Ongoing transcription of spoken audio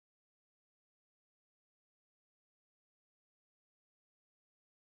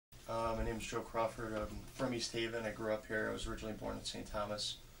My name is Joe Crawford. I'm from East Haven. I grew up here. I was originally born in St.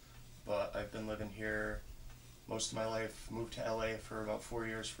 Thomas, but I've been living here most of my life. Moved to LA for about 4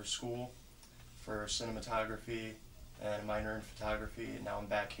 years for school, for cinematography and a minor in photography, and now I'm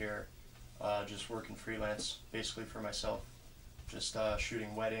back here just working freelance, basically for myself. Just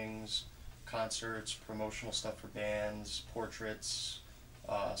shooting weddings, concerts, promotional stuff for bands, portraits,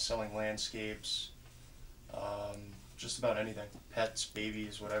 selling landscapes, just about anything. Pets,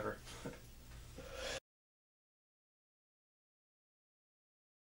 babies, whatever.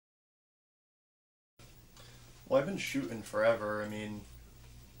 Well, I've been shooting forever. I mean,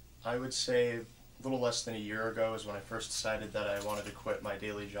 I would say a little less than a year ago is when I first decided that I wanted to quit my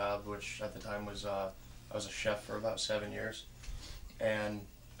daily job, which at the time was I was a chef for about 7 years, and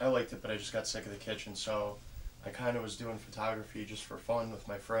I liked it, but I just got sick of the kitchen. So I kind of was doing photography just for fun with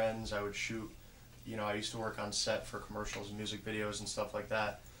my friends. I would shoot, I used to work on set for commercials and music videos and stuff like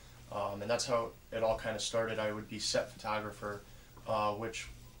that, and that's how it all kind of started. I would be set photographer, which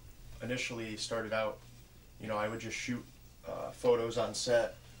initially started out, I would just shoot photos on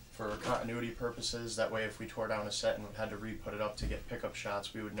set for continuity purposes. That way, if we tore down a set and had to re-put it up to get pickup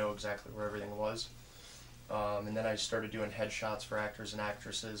shots, we would know exactly where everything was. And then I started doing headshots for actors and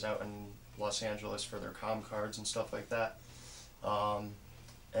actresses out in Los Angeles for their comm cards and stuff like that.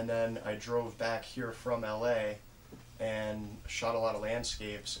 And then I drove back here from LA and shot a lot of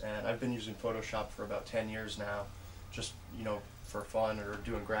landscapes, and I've been using Photoshop for about 10 years now, just, for fun or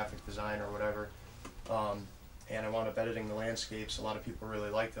doing graphic design or whatever. And I wound up editing the landscapes. A lot of people really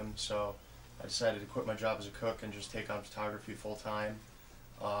liked them, so I decided to quit my job as a cook and just take on photography full time.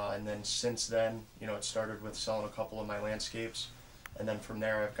 And then since then, it started with selling a couple of my landscapes, and then from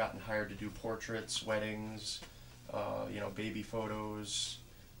there I've gotten hired to do portraits, weddings, baby photos,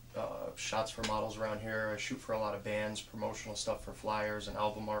 shots for models around here. I shoot for a lot of bands, promotional stuff for flyers and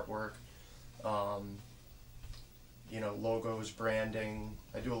album artwork, logos, branding.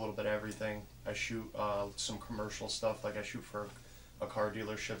 I do a little bit of everything. I shoot some commercial stuff, like I shoot for a car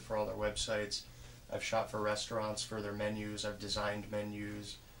dealership for all their websites. I've shot for restaurants for their menus. I've designed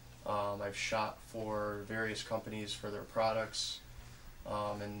menus. I've shot for various companies for their products.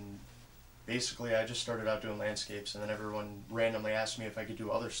 And basically I just started out doing landscapes, and then everyone randomly asked me if I could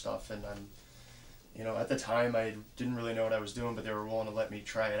do other stuff, and at the time I didn't really know what I was doing, but they were willing to let me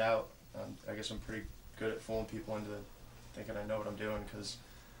try it out. I guess I'm pretty good at fooling people into thinking I know what I'm doing, because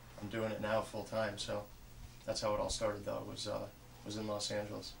I'm doing it now full time. So that's how it all started, though, was in Los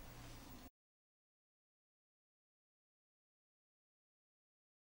Angeles.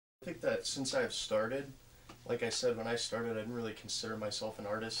 I think that since I've started, like I said, when I started, I didn't really consider myself an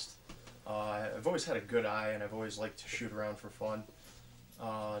artist. I've always had a good eye, and I've always liked to shoot around for fun.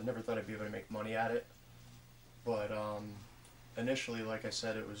 Never thought I'd be able to make money at it, but initially, like I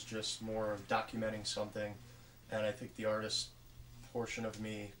said, it was just more of documenting something, and I think the artist portion of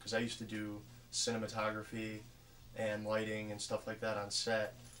me, because I used to do cinematography and lighting and stuff like that on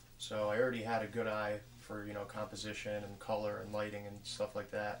set, so I already had a good eye for, composition and color and lighting and stuff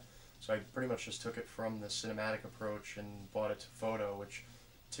like that. So I pretty much just took it from the cinematic approach and brought it to photo, which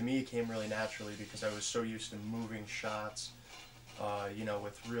to me came really naturally because I was so used to moving shots,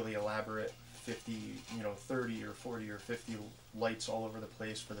 with really elaborate 50, 30 or 40 or 50 lights all over the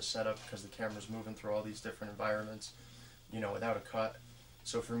place for the setup, because the camera's moving through all these different environments, without a cut.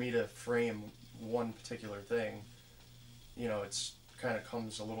 So for me to frame one particular thing, it's kind of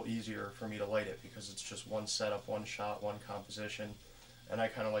comes a little easier for me to light it, because it's just one setup, one shot, one composition. And I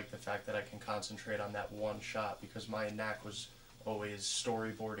kind of like the fact that I can concentrate on that one shot, because my knack was always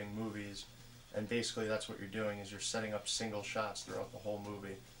storyboarding movies, and basically that's what you're doing, is you're setting up single shots throughout the whole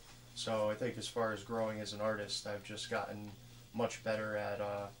movie. So I think as far as growing as an artist, I've just gotten much better at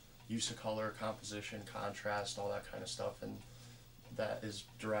use of color, composition, contrast, all that kind of stuff, and that is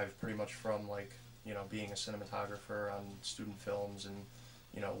derived pretty much from, like, being a cinematographer on student films and,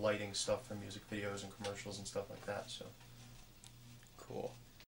 lighting stuff for music videos and commercials and stuff like that. So cool.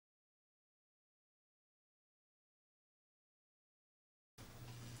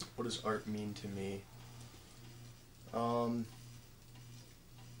 What does art mean to me?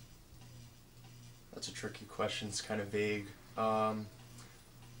 That's a tricky question. It's kind of vague. Art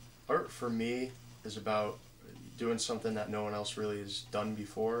for me is about doing something that no one else really has done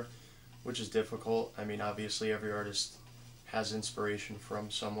before, which is difficult. I mean, obviously every artist has inspiration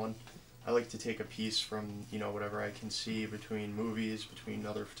from someone. I like to take a piece from, whatever I can see between movies, between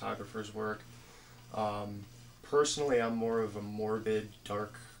other photographers' work. Personally, I'm more of a morbid,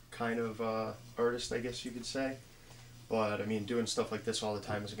 dark kind of artist, I guess you could say. But I mean, doing stuff like this all the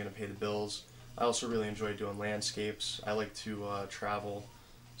time isn't going to pay the bills. I also really enjoy doing landscapes. I like to travel,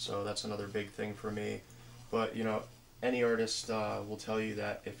 So that's another big thing for me. But you know, any artist will tell you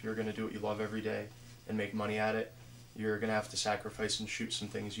that if you're gonna do what you love every day and make money at it, you're gonna have to sacrifice and shoot some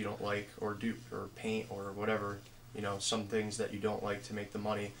things you don't like, or do, or paint, or whatever. You know, some things that you don't like to make the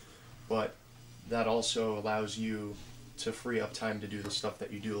money. But that also allows you to free up time to do the stuff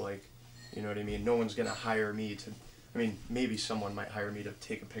that you do like. You know what I mean? No one's gonna hire me to. I mean, maybe someone might hire me to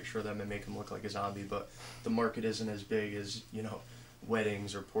take a picture of them and make them look like a zombie, but the market isn't as big as, you know,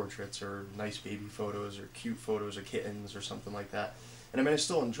 weddings or portraits or nice baby photos or cute photos of kittens or something like that. And I mean, I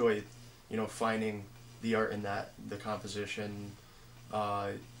still enjoy, you know, finding the art in that, the composition,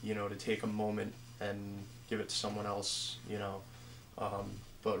 you know, to take a moment and give it to someone else, you know.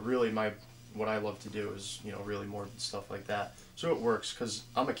 But really, what I love to do is, you know, really more stuff like that. So it works, because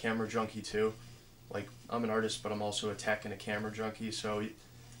I'm a camera junkie too. Like, I'm an artist, but I'm also a tech and a camera junkie, so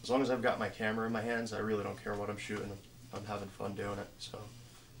as long as I've got my camera in my hands, I really don't care what I'm shooting. I'm having fun doing it, so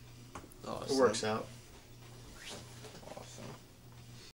Awesome. it works out.